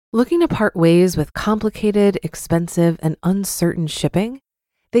Looking to part ways with complicated, expensive, and uncertain shipping?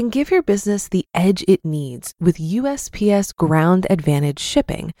 Then give your business the edge it needs with USPS Ground Advantage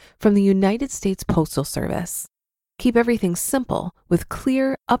shipping from the United States Postal Service. Keep everything simple with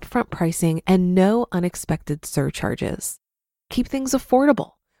clear, upfront pricing and no unexpected surcharges. Keep things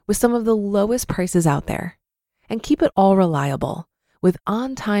affordable with some of the lowest prices out there. And keep it all reliable with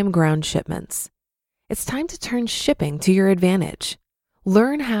on-time ground shipments. It's time to turn shipping to your advantage.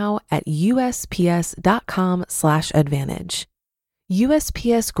 Learn how at USPS.com/advantage.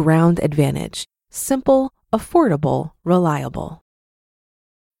 USPS Ground Advantage. Simple, affordable, reliable.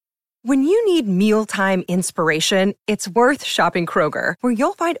 When you need mealtime inspiration, it's worth shopping Kroger, where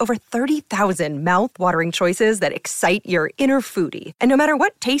you'll find over 30,000 mouth-watering choices that excite your inner foodie. And no matter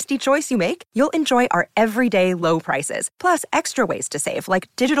what tasty choice you make, you'll enjoy our everyday low prices, plus extra ways to save, like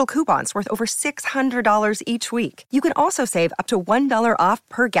digital coupons worth over $600 each week. You can also save up to $1 off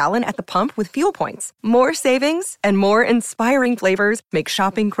per gallon at the pump with fuel points. More savings and more inspiring flavors make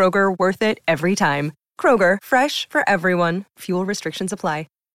shopping Kroger worth it every time. Kroger, fresh for everyone. Fuel restrictions apply.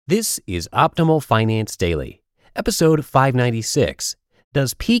 This is Optimal Finance Daily, episode 596.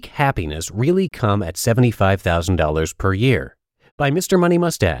 Does peak happiness really come at $75,000 per year? By Mr. Money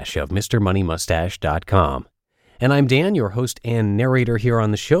Mustache of MrMoneyMustache.com. And I'm Dan, your host and narrator here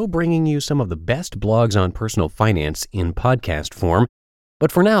on the show, bringing you some of the best blogs on personal finance in podcast form.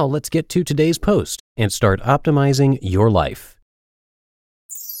 But for now, let's get to today's post and start optimizing your life.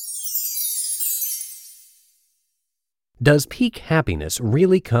 Does peak happiness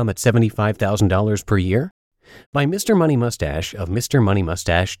really come at $75,000 per year? By Mr. Money Mustache of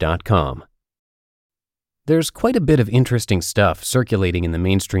MrMoneyMustache.com. There's quite a bit of interesting stuff circulating in the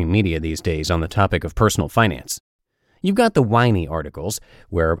mainstream media these days on the topic of personal finance. You've got the whiny articles,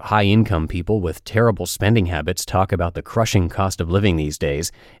 where high-income people with terrible spending habits talk about the crushing cost of living these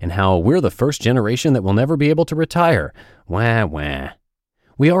days and how we're the first generation that will never be able to retire. Wah, wah.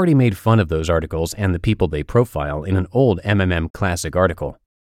 We already made fun of those articles and the people they profile in an old MMM Classic article.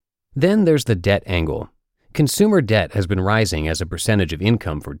 Then there's the debt angle. Consumer debt has been rising as a percentage of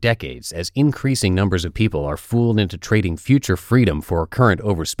income for decades as increasing numbers of people are fooled into trading future freedom for current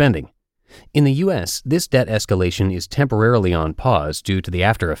overspending. In the U.S., this debt escalation is temporarily on pause due to the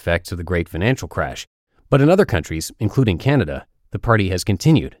after effects of the great financial crash. But in other countries, including Canada, the party has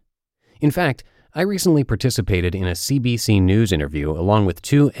continued. In fact, I recently participated in a CBC News interview along with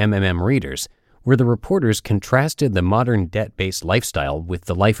two MMM readers, where the reporters contrasted the modern debt-based lifestyle with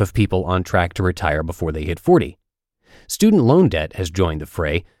the life of people on track to retire before they hit 40. Student loan debt has joined the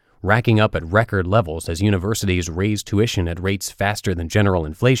fray, racking up at record levels as universities raise tuition at rates faster than general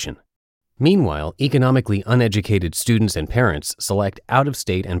inflation. Meanwhile, economically uneducated students and parents select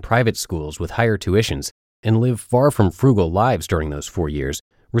out-of-state and private schools with higher tuitions and live far from frugal lives during those 4 years,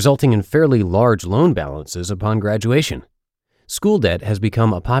 resulting in fairly large loan balances upon graduation. School debt has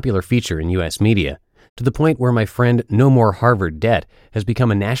become a popular feature in U.S. media, to the point where my friend No More Harvard Debt has become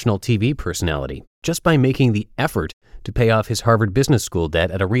a national TV personality just by making the effort to pay off his Harvard Business School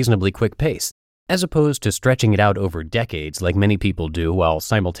debt at a reasonably quick pace, as opposed to stretching it out over decades like many people do while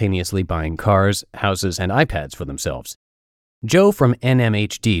simultaneously buying cars, houses, and iPads for themselves. Joe from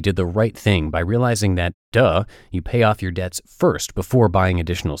NMHD did the right thing by realizing that, you pay off your debts first before buying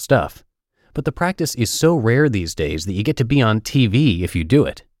additional stuff. But the practice is so rare these days that you get to be on TV if you do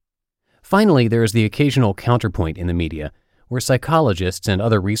it. Finally, there is the occasional counterpoint in the media, where psychologists and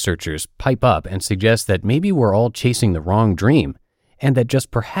other researchers pipe up and suggest that maybe we're all chasing the wrong dream, and that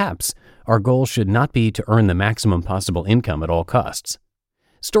just perhaps our goal should not be to earn the maximum possible income at all costs.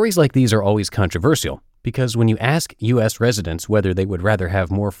 Stories like these are always controversial, because when you ask U.S. residents whether they would rather have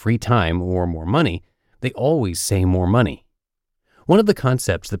more free time or more money, they always say more money. One of the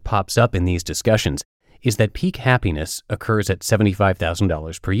concepts that pops up in these discussions is that peak happiness occurs at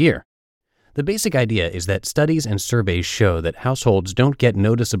 $75,000 per year. The basic idea is that studies and surveys show that households don't get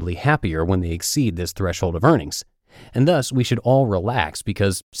noticeably happier when they exceed this threshold of earnings, and thus we should all relax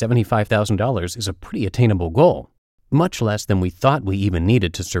because $75,000 is a pretty attainable goal, much less than we thought we even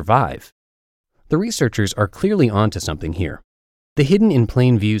needed to survive. The researchers are clearly onto something here. The hidden in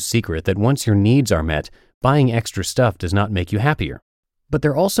plain view's secret that once your needs are met, buying extra stuff does not make you happier. But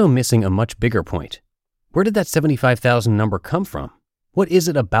they're also missing a much bigger point. Where did that 75,000 number come from? What is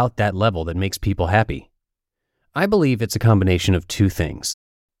it about that level that makes people happy? I believe it's a combination of two things.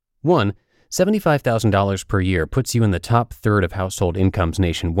 One, $75,000 per year puts you in the top third of household incomes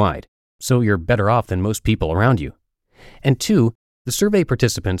nationwide, so you're better off than most people around you. And two, the survey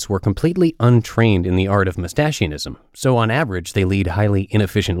participants were completely untrained in the art of mustachianism, so on average they lead highly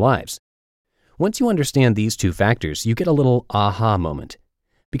inefficient lives. Once you understand these two factors, you get a little aha moment.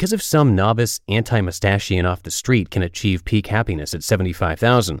 Because if some novice anti-mustachian off the street can achieve peak happiness at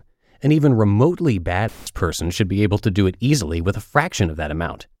 75,000, an even remotely bad person should be able to do it easily with a fraction of that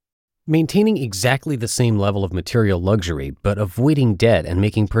amount. Maintaining exactly the same level of material luxury, but avoiding debt and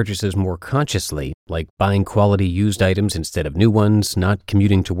making purchases more consciously, like buying quality used items instead of new ones, not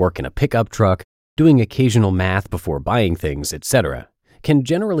commuting to work in a pickup truck, doing occasional math before buying things, etc., can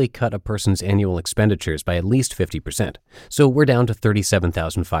generally cut a person's annual expenditures by at least 50%, so we're down to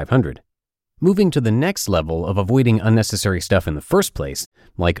 $37,500. Moving to the next level of avoiding unnecessary stuff in the first place,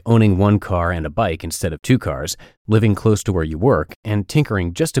 like owning one car and a bike instead of two cars, living close to where you work, and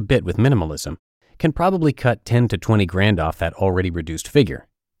tinkering just a bit with minimalism, can probably cut 10 to 20 grand off that already reduced figure.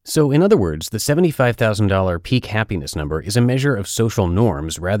 So in other words, the $75,000 peak happiness number is a measure of social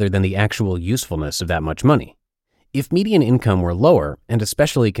norms rather than the actual usefulness of that much money. If median income were lower, and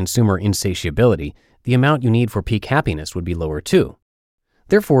especially consumer insatiability, the amount you need for peak happiness would be lower too.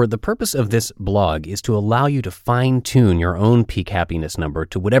 Therefore, the purpose of this blog is to allow you to fine-tune your own peak happiness number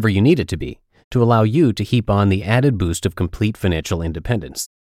to whatever you need it to be, to allow you to heap on the added boost of complete financial independence.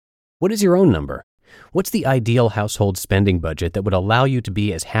 What is your own number? What's the ideal household spending budget that would allow you to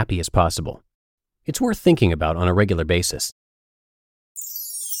be as happy as possible? It's worth thinking about on a regular basis.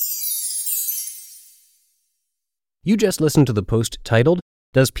 You just listened to the post titled,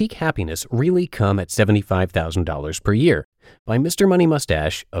 "Does Peak Happiness Really Come at $75,000 per year?" by Mr. Money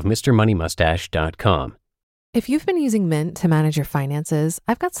Mustache of MrMoneyMustache.com. If you've been using Mint to manage your finances,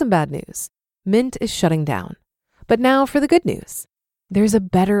 I've got some bad news. Mint is shutting down. But now for the good news. There's a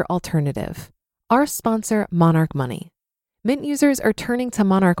better alternative. Our sponsor, Monarch Money. Mint users are turning to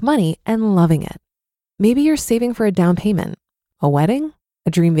Monarch Money and loving it. Maybe you're saving for a down payment, a wedding, a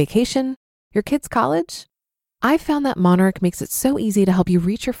dream vacation, your kid's college. I've found that Monarch makes it so easy to help you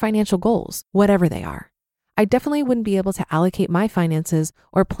reach your financial goals, whatever they are. I definitely wouldn't be able to allocate my finances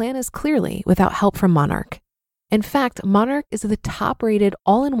or plan as clearly without help from Monarch. In fact, Monarch is the top-rated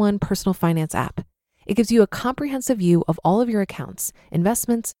all-in-one personal finance app. It gives you a comprehensive view of all of your accounts,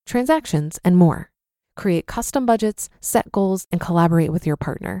 investments, transactions, and more. Create custom budgets, set goals, and collaborate with your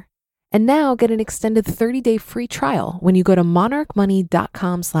partner. And now get an extended 30-day free trial when you go to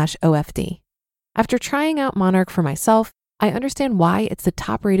monarchmoney.com/OFD. After trying out Monarch for myself, I understand why it's the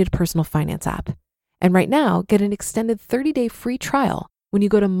top-rated personal finance app. And right now, get an extended 30-day free trial when you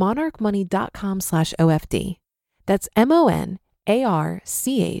go to monarchmoney.com/OFD. That's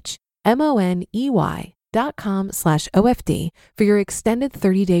monarchmoney.com/OFD for your extended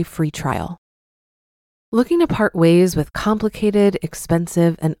 30-day free trial. Looking to part ways with complicated,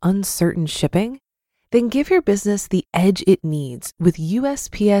 expensive, and uncertain shipping? Then give your business the edge it needs with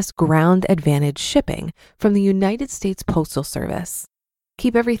USPS Ground Advantage shipping from the United States Postal Service.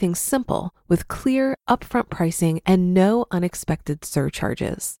 Keep everything simple with clear, upfront pricing and no unexpected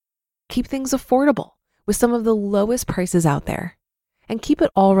surcharges. Keep things affordable with some of the lowest prices out there. And keep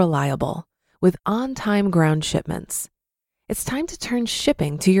it all reliable with on-time ground shipments. It's time to turn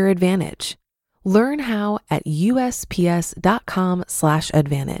shipping to your advantage. Learn how at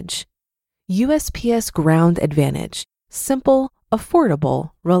USPS.com/advantage. USPS Ground Advantage. Simple,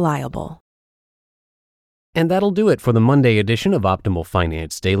 affordable, reliable. And that'll do it for the Monday edition of Optimal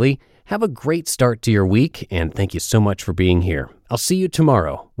Finance Daily. Have a great start to your week, and thank you so much for being here. I'll see you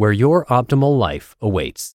tomorrow, where your optimal life awaits.